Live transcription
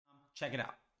Check it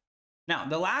out. Now,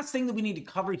 the last thing that we need to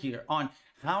cover here on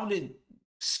how to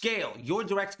scale your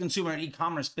direct consumer and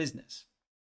e-commerce business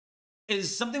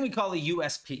is something we call a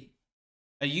USP,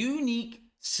 a unique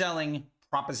selling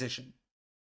proposition.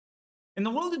 In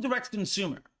the world of direct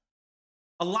consumer,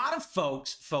 a lot of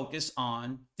folks focus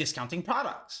on discounting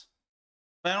products.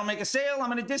 If I don't make a sale, I'm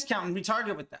going to discount and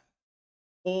retarget with that.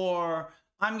 Or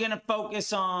I'm going to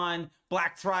focus on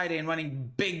Black Friday and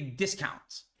running big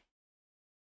discounts.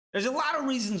 There's a lot of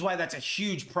reasons why that's a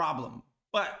huge problem.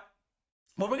 But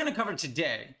what we're going to cover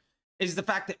today is the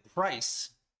fact that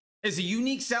price is a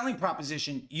unique selling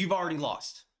proposition you've already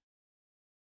lost.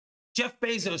 Jeff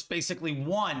Bezos basically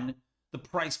won the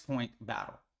price point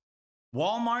battle.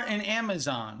 Walmart and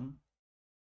Amazon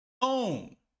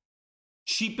own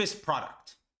cheapest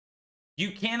product.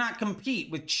 You cannot compete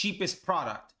with cheapest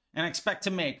product and expect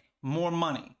to make more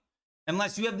money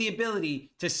unless you have the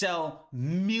ability to sell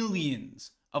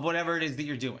millions of whatever it is that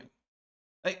you're doing.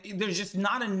 There's just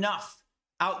not enough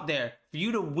out there for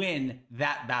you to win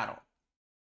that battle.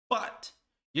 But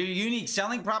your unique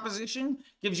selling proposition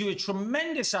gives you a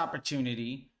tremendous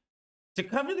opportunity to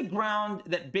cover the ground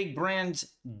that big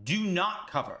brands do not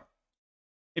cover.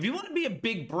 If you want to be a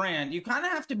big brand, you kind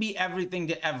of have to be everything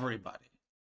to everybody.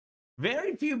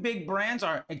 Very few big brands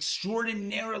are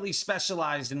extraordinarily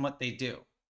specialized in what they do.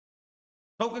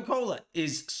 Coca-Cola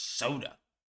is soda,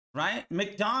 right?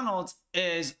 McDonald's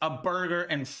is a burger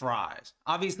and fries.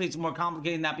 Obviously, it's more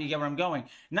complicated than that, but you get where I'm going.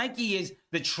 Nike is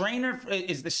the trainer,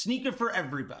 is the sneaker for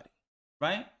everybody,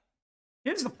 right?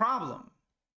 Here's the problem.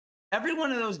 Every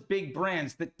one of those big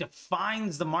brands that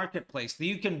defines the marketplace that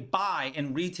you can buy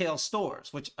in retail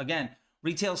stores, which again,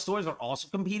 retail stores are also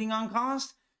competing on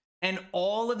cost. And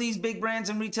all of these big brands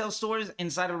and retail stores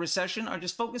inside of recession are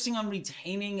just focusing on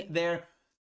retaining their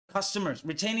customers,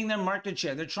 retaining their market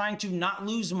share. They're trying to not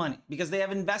lose money because they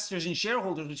have investors and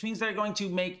shareholders, which means they're going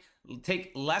to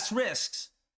take less risks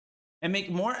and make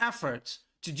more efforts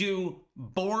to do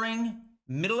boring,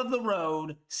 middle of the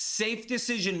road, safe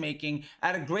decision making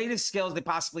at a greatest scale as they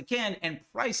possibly can. And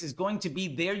price is going to be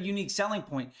their unique selling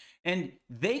point. And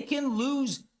they can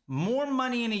lose more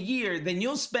money in a year than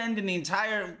you'll spend in the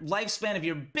entire lifespan of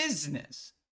your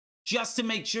business just to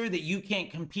make sure that you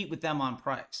can't compete with them on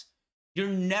price. You're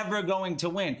never going to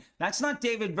win. That's not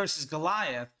David versus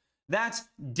Goliath. That's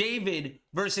David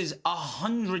versus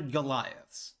 100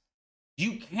 Goliaths.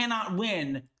 You cannot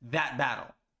win that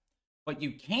battle. What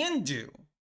you can do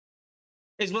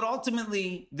is what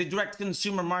ultimately the direct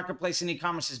consumer marketplace and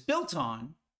e-commerce is built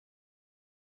on.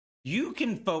 You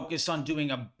can focus on doing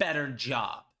a better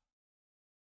job.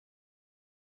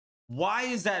 Why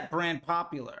is that brand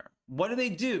popular? What do they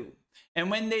do? And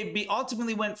when they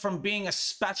ultimately went from being a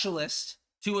specialist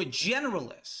to a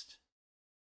generalist,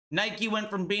 Nike went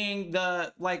from being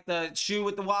the shoe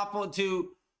with the waffle to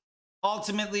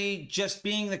ultimately just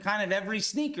being the kind of every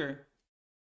sneaker.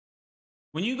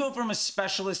 When you go from a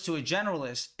specialist to a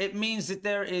generalist, it means that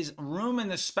there is room in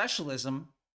the specialism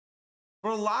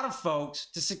for a lot of folks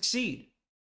to succeed.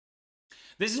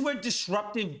 This is where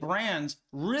disruptive brands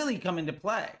really come into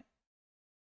play.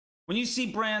 When you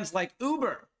see brands like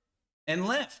Uber and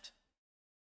Lyft,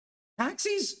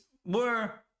 taxis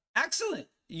were excellent.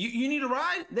 You need a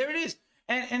ride? There it is.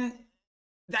 And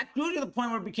that grew to the point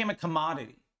where it became a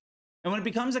commodity. And when it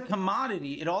becomes a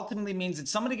commodity, it ultimately means that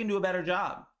somebody can do a better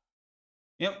job.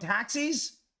 You know,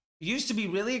 taxis used to be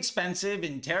really expensive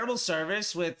and terrible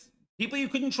service with people you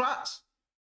couldn't trust.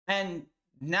 And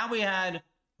now we had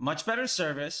much better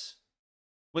service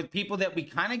with people that we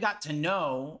kind of got to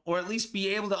know, or at least be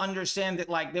able to understand that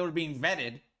like they were being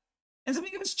vetted, and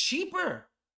something that was cheaper.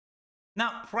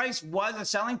 Now, price was a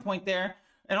selling point there,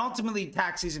 and ultimately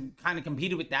taxis have kind of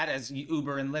competed with that as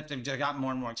Uber and Lyft have just gotten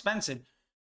more and more expensive.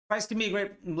 Price can be a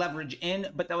great leverage in,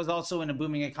 but that was also in a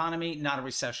booming economy, not a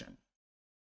recession.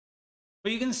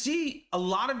 But you can see a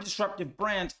lot of disruptive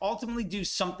brands ultimately do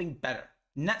something better.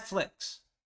 Netflix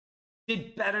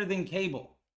did better than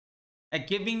cable at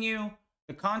giving you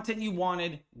the content you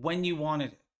wanted when you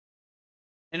wanted it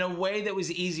in a way that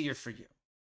was easier for you.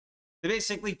 They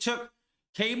basically took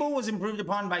cable was improved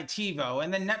upon by TiVo,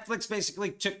 and then Netflix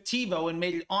basically took TiVo and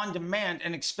made it on demand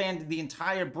and expanded the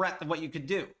entire breadth of what you could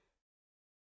do.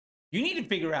 You need to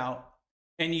figure out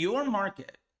in your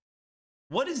market,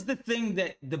 what is the thing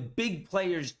that the big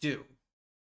players do?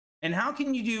 And how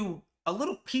can you do a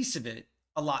little piece of it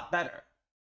a lot better?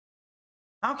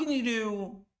 How can you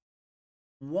do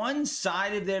one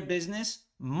side of their business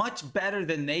much better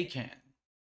than they can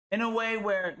in a way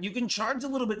where you can charge a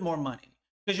little bit more money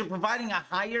because you're providing a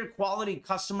higher quality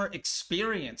customer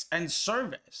experience and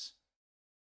service?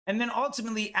 And then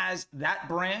ultimately, as that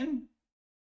brand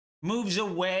moves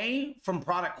away from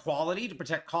product quality to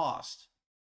protect cost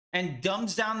and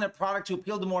dumbs down their product to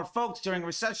appeal to more folks during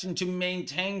recession to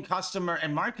maintain customer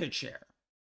and market share,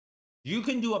 you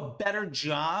can do a better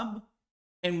job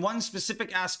in one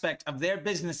specific aspect of their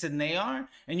business than they are,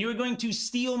 and you're going to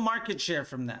steal market share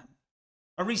from them.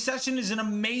 A recession is an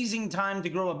amazing time to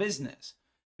grow a business.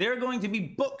 There are going to be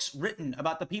books written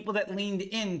about the people that leaned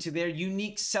into their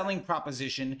unique selling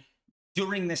proposition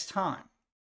during this time.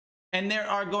 And there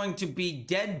are going to be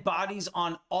dead bodies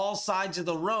on all sides of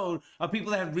the road of people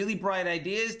that have really bright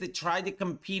ideas that tried to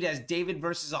compete as David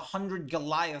versus 100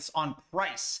 Goliaths on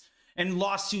price and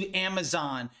lost to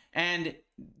Amazon and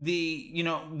the,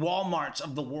 Walmarts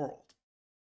of the world.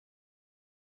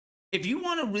 If you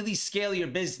want to really scale your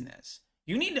business,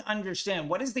 you need to understand,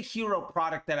 what is the hero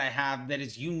product that I have that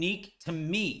is unique to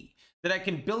me, that I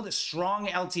can build a strong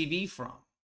LTV from?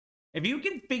 If you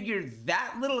can figure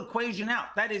that little equation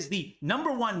out, that is the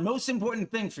number one most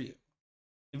important thing for you.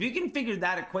 If you can figure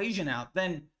that equation out,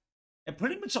 then it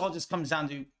pretty much all just comes down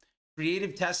to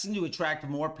creative testing to attract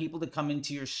more people to come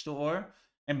into your store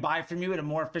and buy from you at a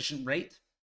more efficient rate,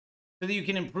 so that you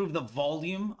can improve the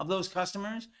volume of those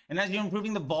customers. And as you're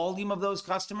improving the volume of those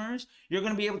customers, you're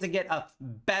going to be able to get a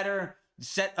better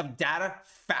set of data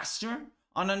faster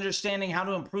on understanding how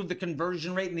to improve the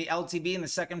conversion rate and the LTV and the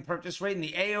second purchase rate and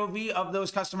the AOV of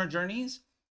those customer journeys.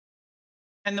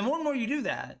 And the more and more you do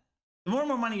that, the more and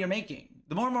more money you're making,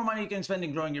 the more and more money you can spend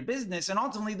in growing your business. And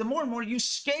ultimately, the more and more you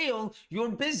scale your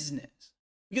business.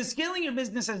 Because scaling your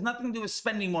business has nothing to do with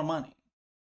spending more money.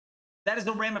 That is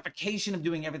the ramification of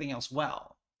doing everything else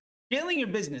well. Scaling your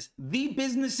business, the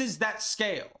businesses that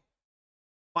scale,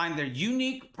 find their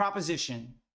unique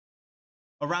proposition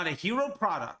around a hero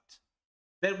product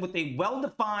that with a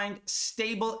well-defined,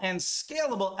 stable, and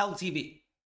scalable LTV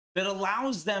that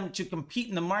allows them to compete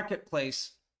in the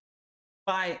marketplace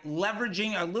by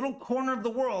leveraging a little corner of the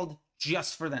world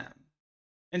just for them.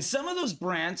 And some of those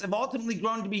brands have ultimately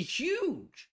grown to be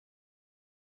huge.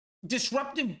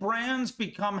 Disruptive brands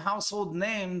become household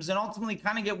names and ultimately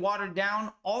kind of get watered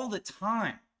down all the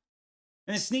time.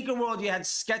 In the sneaker world, you had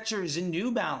Skechers and New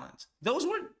Balance. Those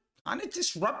were kind of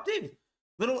disruptive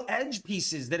little edge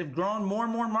pieces that have grown more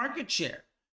and more market share.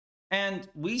 And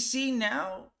we see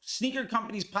now sneaker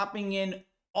companies popping in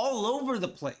all over the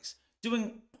place,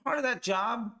 doing part of that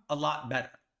job a lot better.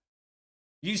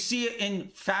 You see it in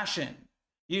fashion.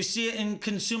 You see it in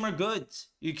consumer goods.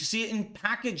 You can see it in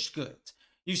packaged goods.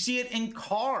 You see it in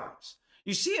cars.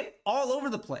 You see it all over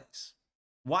the place.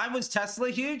 Why was Tesla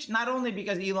huge? Not only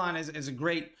because Elon is a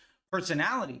great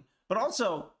personality, but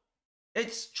also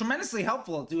it's tremendously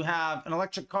helpful to have an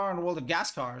electric car in the world of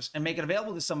gas cars and make it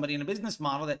available to somebody in a business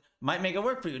model that might make it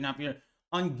work for you. Now, if you're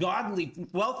ungodly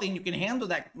wealthy and you can handle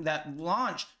that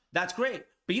launch, that's great.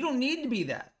 But you don't need to be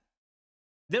that.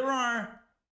 There are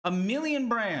a million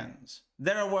brands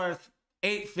that are worth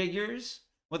 8 figures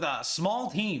with a small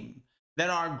team that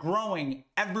are growing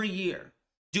every year,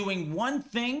 doing one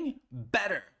thing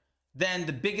better than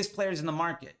the biggest players in the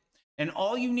market. And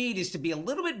all you need is to be a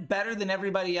little bit better than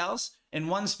everybody else in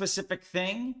one specific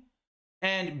thing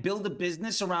and build a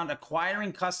business around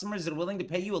acquiring customers that are willing to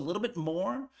pay you a little bit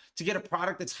more to get a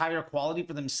product that's higher quality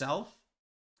for themselves.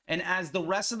 And as the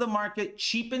rest of the market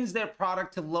cheapens their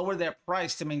product to lower their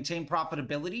price to maintain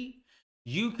profitability,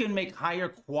 you can make higher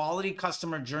quality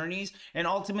customer journeys and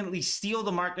ultimately steal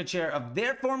the market share of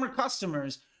their former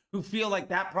customers who feel like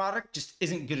that product just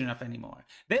isn't good enough anymore.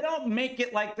 They don't make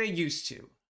it like they used to.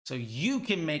 So you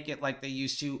can make it like they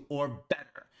used to or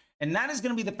better. And that is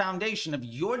going to be the foundation of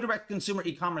your direct consumer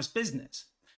e-commerce business.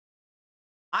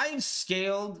 I've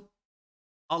scaled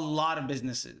a lot of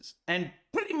businesses, and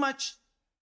pretty much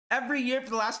every year for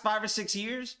the last 5 or 6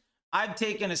 years, I've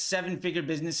taken a 7-figure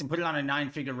business and put it on a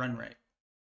 9-figure run rate.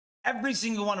 Every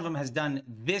single one of them has done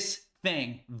this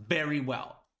thing very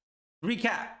well.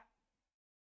 Recap.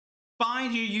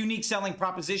 Find your unique selling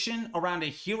proposition around a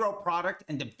hero product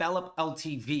and develop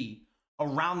LTV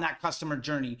around that customer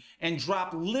journey and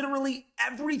drop literally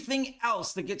everything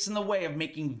else that gets in the way of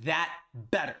making that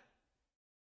better.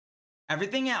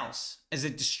 Everything else is a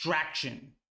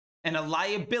distraction and a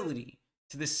liability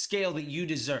to the scale that you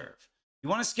deserve. You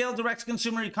want to scale direct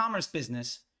consumer e-commerce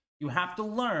business, you have to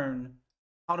learn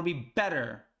how to be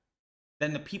better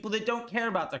than the people that don't care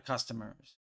about their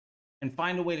customers and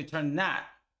find a way to turn that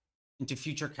into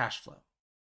future cash flow.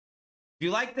 If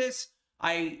you like this,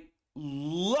 I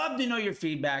love to know your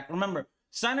feedback. Remember,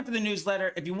 sign up for the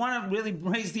newsletter. If you want to really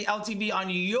raise the LTV on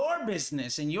your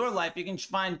business and your life, you can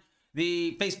find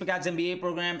the Facebook Ads MBA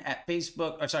program at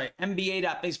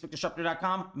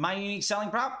MBA.FacebookDisruptor.com. My unique selling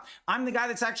prop, I'm the guy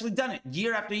that's actually done it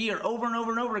year after year, over and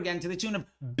over and over again, to the tune of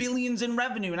billions in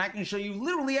revenue. And I can show you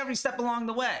literally every step along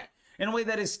the way in a way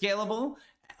that is scalable,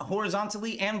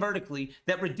 horizontally and vertically,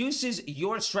 that reduces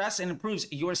your stress and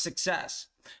improves your success.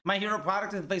 My hero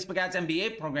product is the Facebook Ads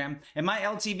MBA program, and my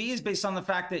LTV is based on the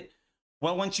fact that,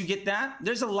 well, once you get that,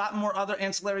 there's a lot more other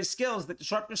ancillary skills that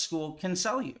Disruptor School can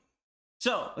sell you.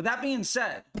 So with that being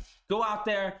said, go out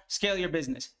there, scale your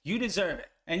business. You deserve it.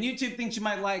 And YouTube thinks you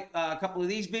might like a couple of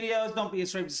these videos. Don't be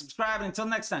afraid to subscribe. And until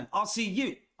next time, I'll see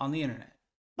you on the internet.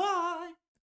 Bye.